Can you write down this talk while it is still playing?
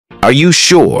Are you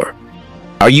sure?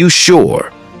 Are you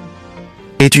sure?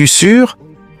 Es-tu sûr?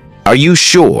 Are you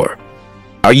sure?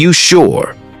 Are you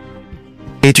sure?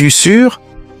 Es-tu sûr?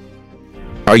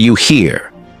 Are you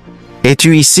here?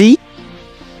 Es-tu ici?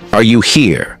 Are you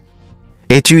here?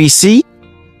 Es-tu ici?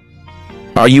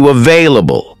 Are you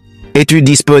available? Es-tu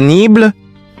disponible?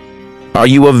 Are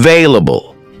you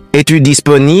available? Es-tu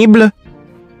disponible?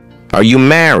 Are you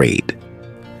married?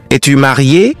 Es-tu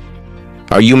marié?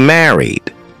 Are you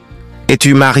married?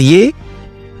 Es-tu marié?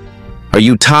 Are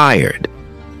you tired?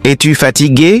 Es-tu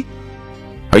fatigué?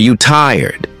 Are you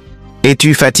tired?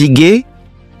 Es-tu fatigué?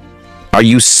 Are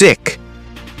you sick?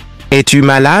 Es-tu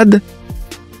malade?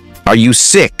 Are you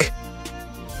sick?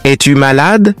 Es-tu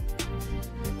malade?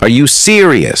 Are you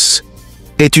serious?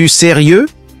 Es-tu sérieux?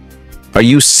 Are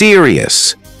you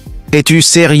serious? Es-tu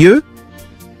sérieux?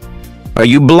 Are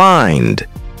you blind?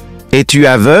 Es-tu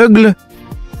aveugle?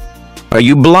 Are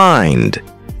you blind?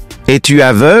 Es-tu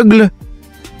aveugle?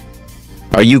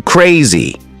 Are you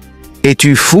crazy?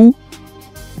 Es-tu fou?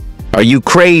 Are you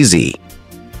crazy?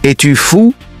 Es-tu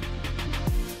fou?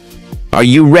 Are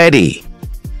you ready?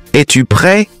 Es-tu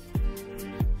prêt?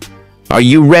 Are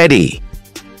you ready?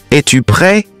 Es-tu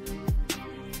prêt?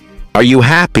 Are you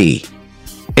happy?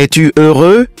 Es-tu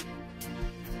heureux?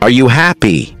 Are you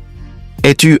happy?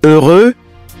 Es-tu heureux?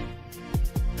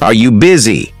 Are you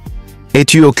busy?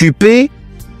 Es-tu occupé?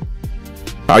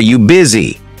 Are you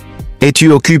busy?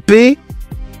 Es-tu occupé?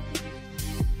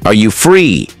 Are you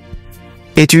free?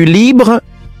 Es-tu libre?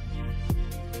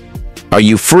 Are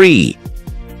you free?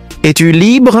 Es-tu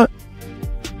libre?